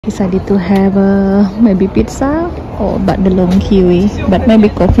Decided to have maybe pizza or but the long kiwi, but maybe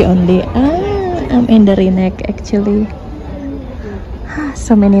coffee only. I'm in the Rinek actually.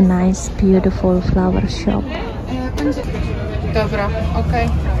 So many nice beautiful flower shop. Dobra, okay.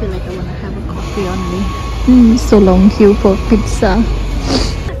 I feel like I wanna have a coffee only. So long queue for pizza.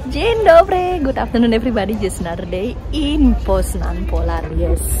 Dzień dobry, good afternoon everybody. Just another day in Poznan, Poland.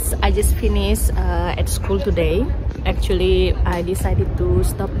 Yes, I just finished at school today. Actually, I decided to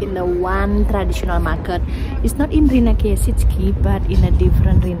stop in the one traditional market. It's not in Rinek Jesicki, but in a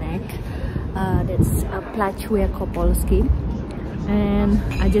different Rinek. That's Plac Wielkopolski. And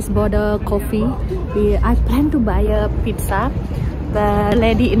I just bought a coffee. I plan to buy a pizza. The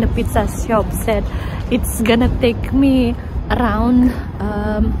lady in the pizza shop said it's gonna take me around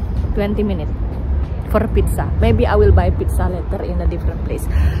 20 minutes for a pizza. Maybe I will buy pizza later in a different place.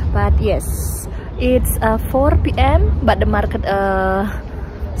 But yes, it's 4 p.m. but the market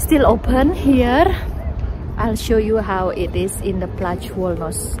still open here. I'll show you how it is in the Plac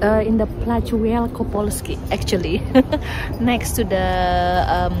Wielkopolski actually. Next to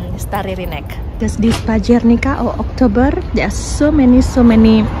the Stary Rinek. Just this Października or October, there's so many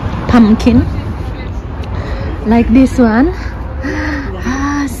pumpkin like this one.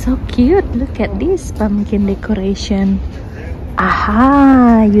 So cute. Look at this pumpkin decoration.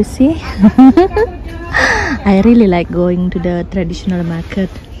 Aha, you see. I really like going to the traditional market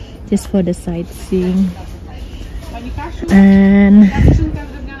just for the sightseeing. And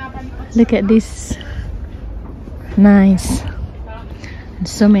look at this, nice.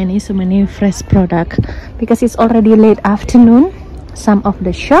 So many fresh product because it's already late afternoon. Some of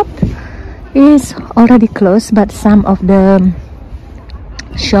the shop is already closed, but some of the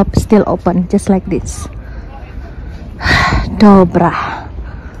shop still open, just like this. Dobra.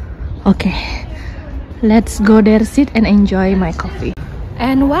 Okay, let's go there, sit and enjoy my coffee.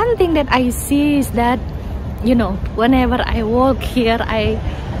 And one thing that I see is that, you know, whenever I walk here, I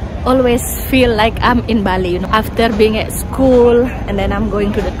always feel like I'm in Bali, you know, after being at school and then I'm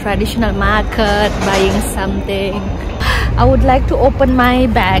going to the traditional market buying something. I would like to open my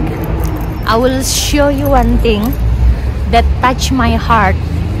bag. I will show you one thing that touched my heart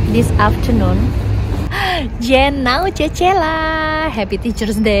this afternoon. Jen, now Cecela, happy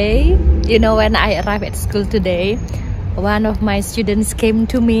Teacher's Day. You know, when I arrived at school today, one of my students came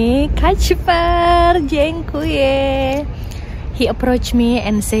to me, Kacper, dziękuję. He approached me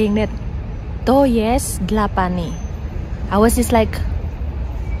and saying that, to jest dla pani. I was just like,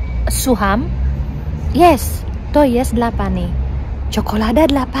 Suham? Yes, to jest dla pani. Czekolada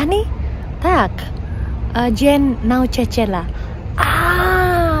dla pani? Tak. Jen, now Cecela.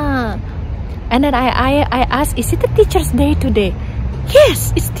 Ah! And then I asked, is it a Teacher's Day today?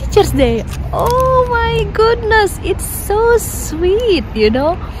 Yes, it's Teacher's Day. Oh my goodness, it's so sweet, you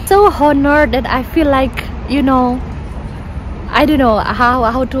know. So honored that I feel like, you know, I don't know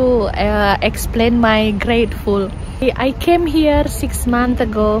how to explain my grateful. I came here 6 months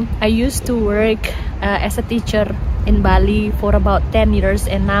ago. I used to work as a teacher in Bali for about 10 years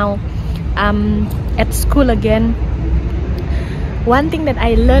and now I'm at school again. One thing that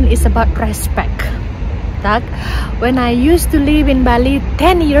I learned is about respect. When I used to live in Bali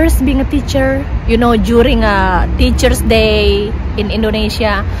 10 years being a teacher, you know, during a Teacher's Day in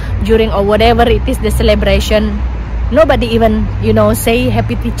Indonesia, during or whatever it is the celebration, nobody even, you know, say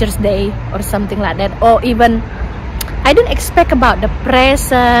Happy Teacher's Day or something like that. Or even, I didn't expect about the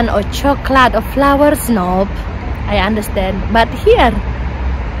present or chocolate or flowers. No, I understand. But here,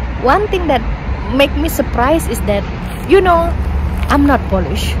 one thing that make me surprised is that, you know, I'm not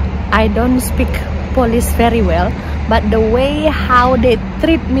Polish. I don't speak Polish very well, but the way how they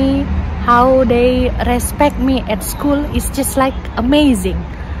treat me, how they respect me at school is just like amazing.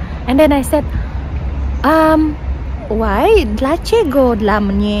 And then I said, why? Dlaczego dla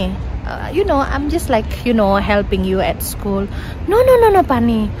mnie? You know, I'm just like, you know, helping you at school. No,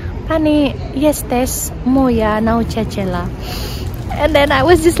 pani. Pani jesteś moja nauczyciela. And then I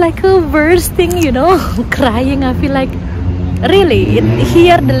was just like bursting, you know, crying. I feel like, really,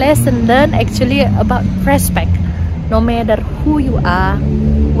 here the lesson learned actually about respect. No matter who you are,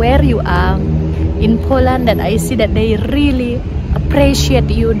 where you are, in Poland, that I see that they really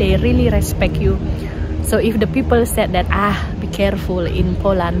appreciate you, they really respect you. So if the people said that, be careful, in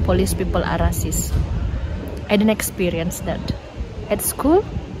Poland, Polish people are racist, I didn't experience that. At school,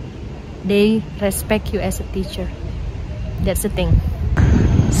 they respect you as a teacher. That's the thing.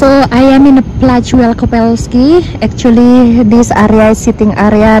 So I am in a Plac Wielkopolski. Actually, this area is sitting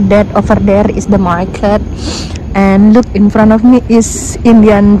area. That over there is the market, and look in front of me is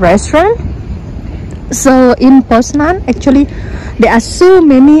Indian restaurant. So in Poznan, actually, there are so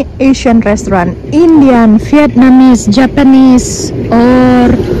many Asian restaurants, Indian, Vietnamese, Japanese,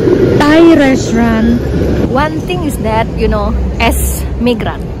 or Thai restaurant. One thing is that, you know, as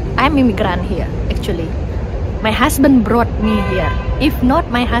migrant, I'm immigrant here actually. My husband brought me here. If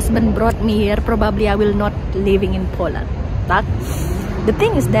not my husband brought me here, probably I will not living in Poland. But the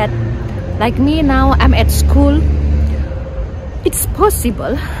thing is that, like me now, I'm at school. It's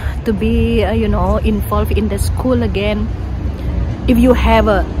possible to be, you know, involved in the school again if you have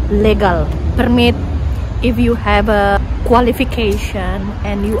a legal permit, if you have a qualification,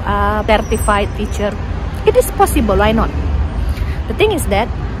 and you are certified teacher. It is possible. Why not? The thing is that,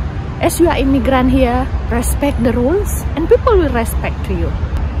 as you are immigrant here, respect the rules and people will respect to you.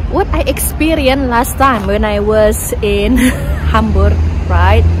 What I experienced last time when I was in Hamburg,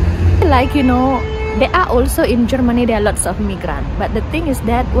 right? Like, you know, there are also in Germany, there are lots of migrants. But the thing is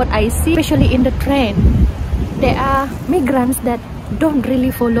that what I see, especially in the train, there are migrants that don't really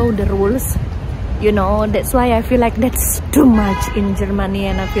follow the rules. You know, that's why I feel like that's too much in Germany,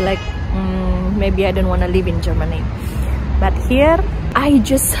 and I feel like maybe I don't want to live in Germany. But here, I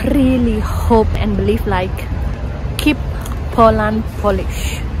just really hope and believe, like, keep Poland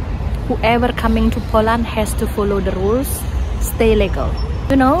Polish. Whoever coming to Poland has to follow the rules, stay legal.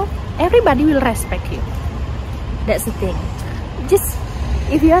 You know, everybody will respect you. That's the thing. Just,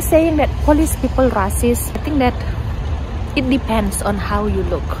 if you are saying that Polish people racist, I think that it depends on how you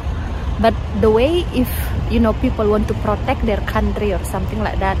look. But the way, if, you know, people want to protect their country or something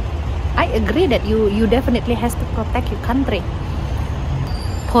like that, I agree that you definitely has to protect your country.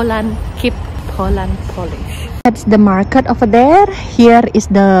 Poland, keep Poland Polish. That's the market over there. Here is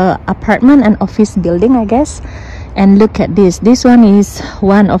the apartment and office building, I guess. And look at this. This one is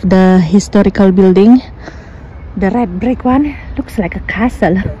one of the historical building. The red brick one looks like a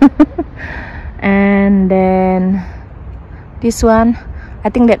castle. And then this one, I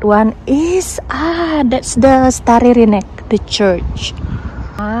think that one is, that's the Stary Rynek, the church.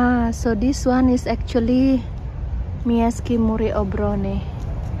 So this one is actually Miejski Mury Obrony.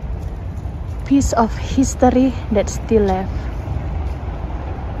 Piece of history that still left.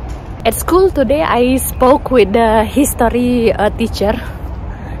 At school today, I spoke with the history teacher.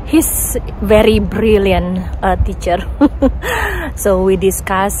 He's very brilliant teacher. So we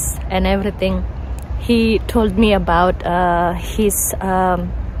discussed and everything. He told me about his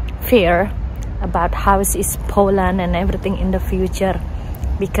fear about how is Poland and everything in the future,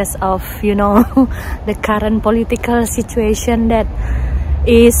 because of, you know, the current political situation that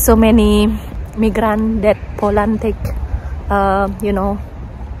is so many migrants that Poland take, you know,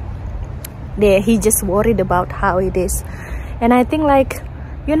 he just worried about how it is. And I think, like,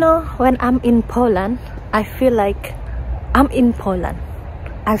 you know, when I'm in Poland, I feel like I'm in Poland.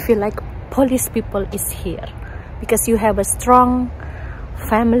 I feel like Polish people is here because you have a strong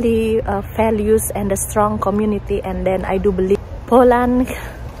family values and a strong community. And then I do believe Poland,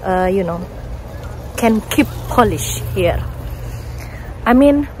 you know, can keep Polish here. I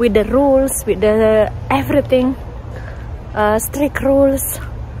mean, with the rules, with the everything, strict rules,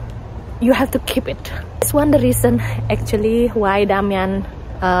 you have to keep it. It's one of the reason actually why Damian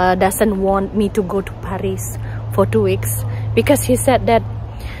doesn't want me to go to Paris for 2 weeks, because he said that,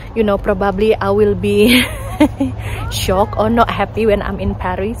 you know, probably I will be shocked or not happy when I'm in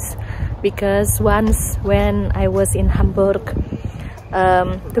Paris, because once when I was in Hamburg,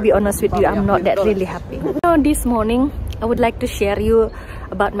 to be honest with you, I'm not that really happy. So this morning I would like to share you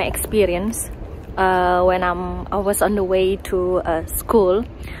about my experience when I was on the way to school.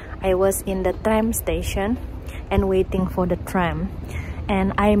 I was in the tram station and waiting for the tram,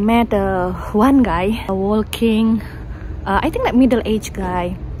 and I met one guy walking, I think that middle-aged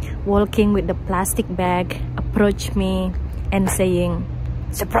guy, walking with the plastic bag, approached me and saying,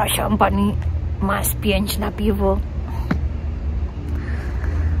 "Zapraszam pani, masz 5 na piwo."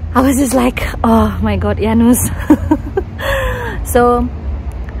 I was just like, oh my god, Janus. So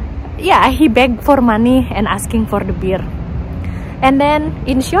yeah, he begged for money and asking for the beer. And then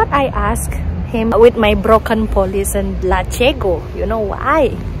in short, I asked him with my broken Polish and dlaczego, you know,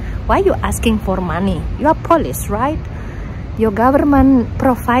 why you asking for money? You are Polish, right? Your government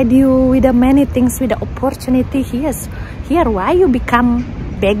provide you with many things, with the opportunity here. Why you become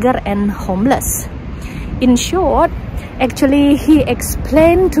beggar and homeless? In short, actually he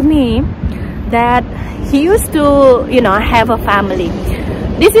explained to me that he used to, you know, have a family.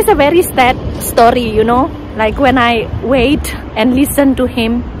 This is a very sad story, you know, like when I wait and listen to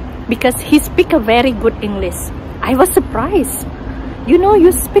him, because he speak a very good English. I was surprised. You know,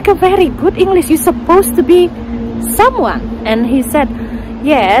 you speak a very good English. You're supposed to be someone. And he said,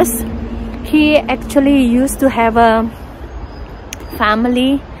 yes, He actually used to have a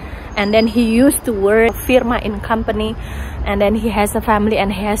family, and then he used to work firma in company, and then he has a family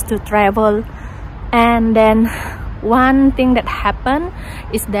and he has to travel. And then one thing that happened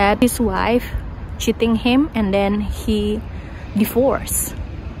is that his wife cheating him, and then he divorced.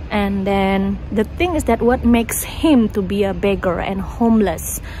 And then the thing is that what makes him to be a beggar and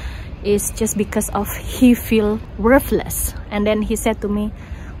homeless is just because of he feel worthless. And then he said to me,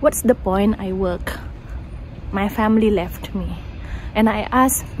 what's the point I work? My family left me. And I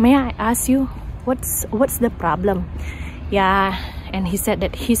asked, may I ask you, what's the problem? Yeah, and he said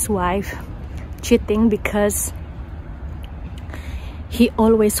that his wife cheating because he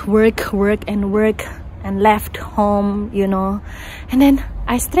always work and left home, you know. And then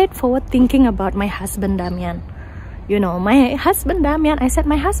I straightforward thinking about my husband Damian. You know, my husband Damian, I said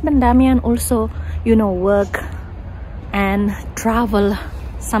my husband Damian also, you know, work and travel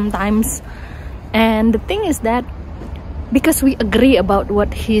sometimes. And the thing is that because we agree about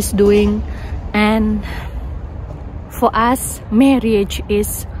what he's doing, and for us marriage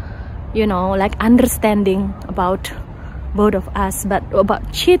is, you know, like understanding about both of us. But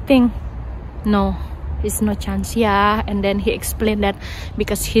about cheating, no, it's no chance. Yeah. And then he explained that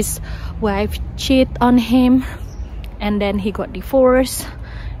because his wife cheat on him, and then he got divorced,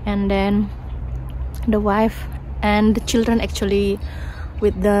 and then the wife and the children actually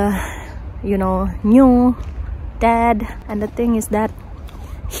with the, you know, new dad. And the thing is that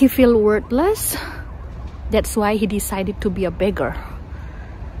he feel worthless. That's why he decided to be a beggar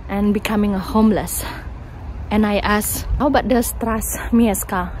and becoming a homeless. And I asked, how about the Stras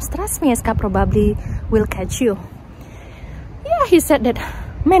Mieska? Stras Mieska probably will catch you. Yeah, he said that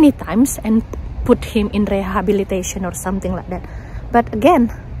many times and put him in rehabilitation or something like that. But again,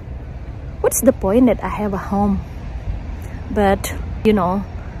 what's the point that I have a home, but you know,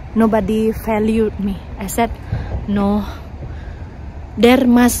 nobody valued me? I said, no, there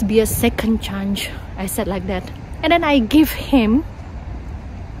must be a second chance. I said like that. And then I give him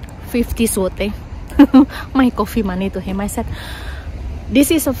 50 zloty, my coffee money to him. I said,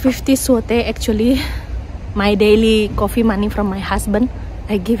 this is a 50 zloty actually, my daily coffee money from my husband.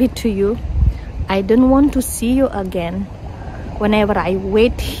 I give it to you. I don't want to see you again. Whenever I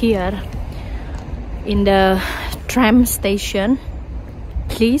wait here in the tram station,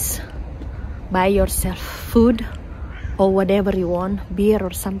 please buy yourself food or whatever you want, beer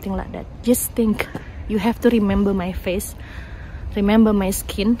or something like that. Just think, you have to remember my face, remember my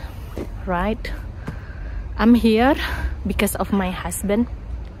skin, right? I'm here because of my husband,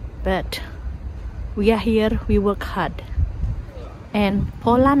 but we are here, we work hard. And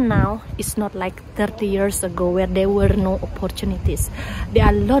Poland now is not like 30 years ago where there were no opportunities. There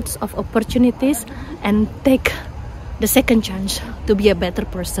are lots of opportunities, and take the second chance to be a better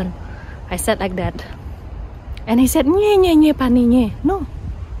person. I said like that. And he said, nye, nye, nye, pani, nye. No,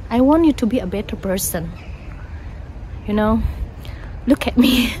 I want you to be a better person. You know, look at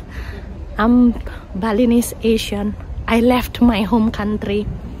me. I'm Balinese Asian. I left my home country.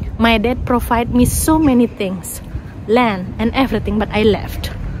 My dad provided me so many things, land and everything, but I left.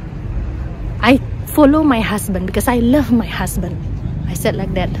 I follow my husband because I love my husband. I said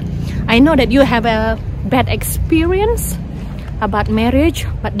like that. I know that you have a bad experience about marriage,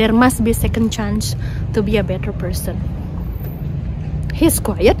 but there must be a second chance to be a better person. He's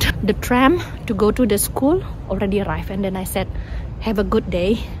quiet. The tram to go to the school already arrived, and then I said, have a good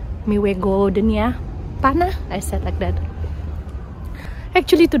day. Me we go dunia pana. I said like that.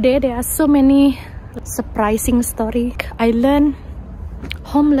 Actually today there are so many surprising story. I learned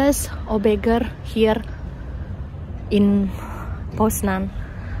homeless or beggar here in Poznan.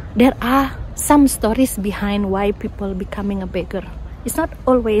 There are some stories behind why people becoming a beggar. It's not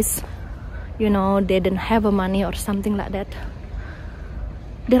always, you know, they didn't have a money or something like that.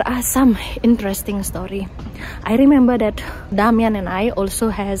 There are some interesting story. I remember that Damian and I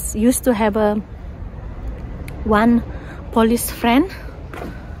also used to have one Polish friend.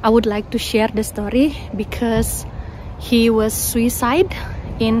 I would like to share the story because he was suicide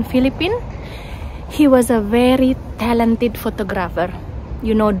in Philippines. He was a very talented photographer,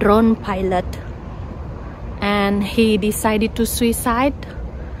 you know, drone pilot, and he decided to suicide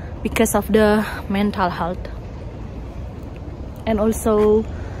because of the mental health and also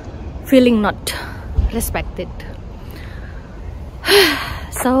feeling not respected.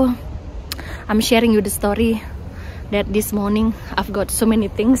 So I'm sharing you the story that this morning I've got so many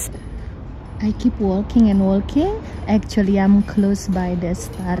things. I keep walking and walking. Actually, I'm close by the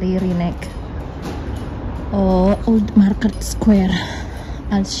Stari Rinek or Old Market Square.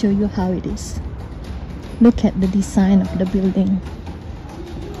 I'll show you how it is. Look at the design of the building.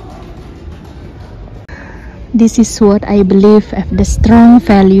 This is what I believe of the strong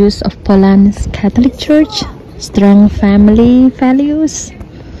values of Poland's Catholic Church, strong family values.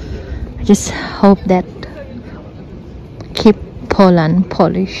 I just hope that keep Poland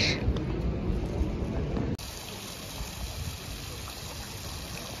Polish.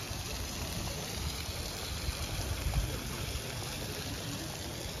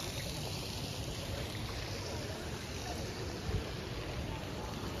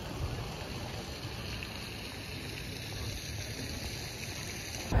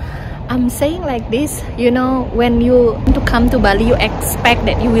 I'm saying like this, you know, when you come to Bali, you expect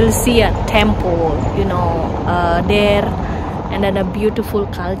that you will see a temple, you know, there, and then a beautiful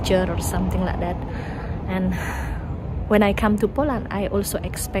culture or something like that. And when I come to Poland, I also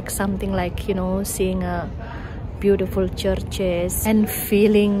expect something like, you know, seeing a beautiful churches and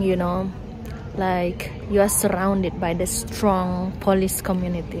feeling, you know, like you are surrounded by the strong Polish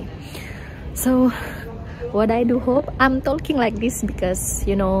community. So what I do hope, I'm talking like this because,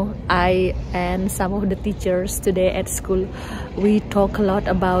 you know, I and some of the teachers today at school, we talk a lot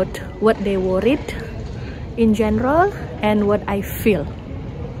about what they worried in general and what I feel,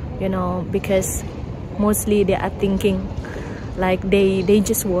 you know, because mostly they are thinking like they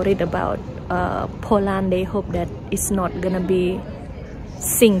just worried about Poland. They hope that it's not gonna be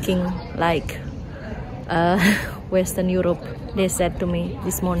sinking like Western Europe, they said to me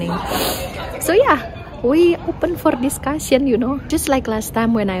this morning. So yeah, we open for discussion, you know, just like last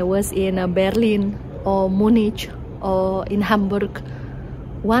time when I was in Berlin or Munich or in Hamburg.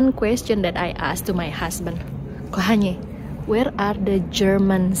 One question that I asked to my husband, Kohanye, where are the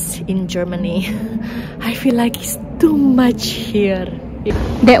Germans in Germany? I feel like it's too much here.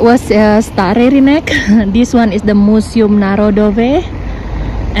 That was Stare Rinek. This one is the Museum Narodowe,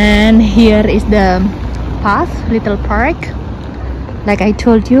 and here is the path, little park. Like I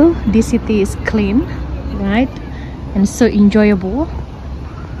told you, this city is clean, right, and so enjoyable.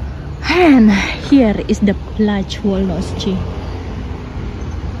 And here is the Plac Wolności.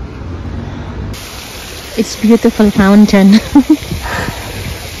 It's beautiful mountain.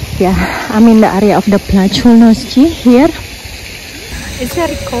 Yeah, I'm in the area of the Plac Wolności here. It's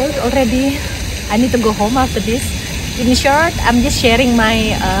very cold already. I need to go home after this. In short, I'm just sharing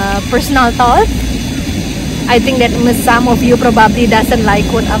my personal thought. I think that some of you probably doesn't like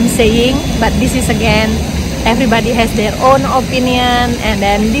what I'm saying, but this is again, everybody has their own opinion, and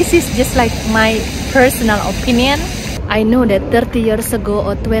then this is just like my personal opinion. I know that 30 years ago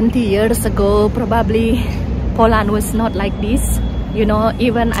or 20 years ago, probably Poland was not like this. You know,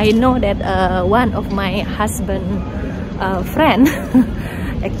 even I know that one of my husband friend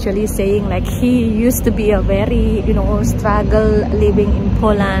actually saying like he used to be a very, you know, struggle living in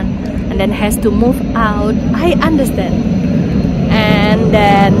Poland and then has to move out. I understand. And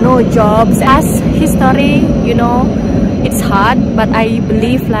no jobs. As history, you know, it's hard, but I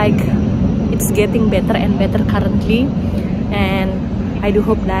believe like it's getting better and better currently, and I do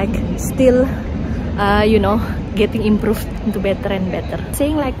hope like still you know, getting improved into better and better.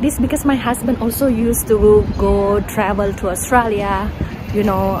 Saying like this because my husband also used to go travel to Australia, you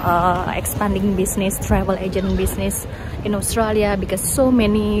know, expanding business, travel agent business in Australia, because so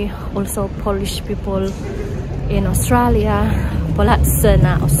many also Polish people in Australia, Polacy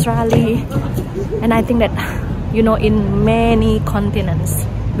na Australia, and I think that, you know, in many continents,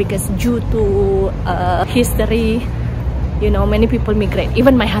 because due to history, you know, many people migrate,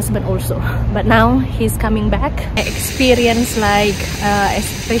 even my husband also, but now he's coming back. I experience like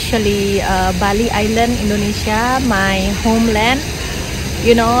especially Bali Island, Indonesia, my homeland,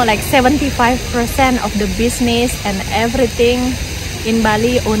 you know, like 75% of the business and everything in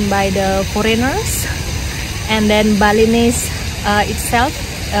Bali owned by the foreigners, and then Balinese itself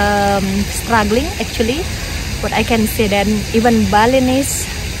struggling actually. But I can say that even Balinese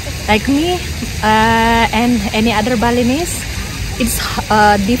like me and any other Balinese, it's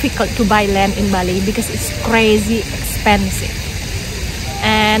difficult to buy land in Bali because it's crazy expensive.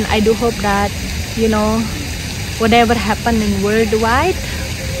 And I do hope that, you know, whatever happened in worldwide,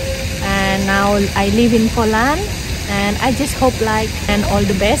 and now I live in Poland, and I just hope like and all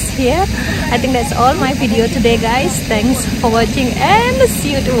the best here. I think that's all my video today, guys. Thanks for watching and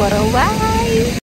see you tomorrow. Bye.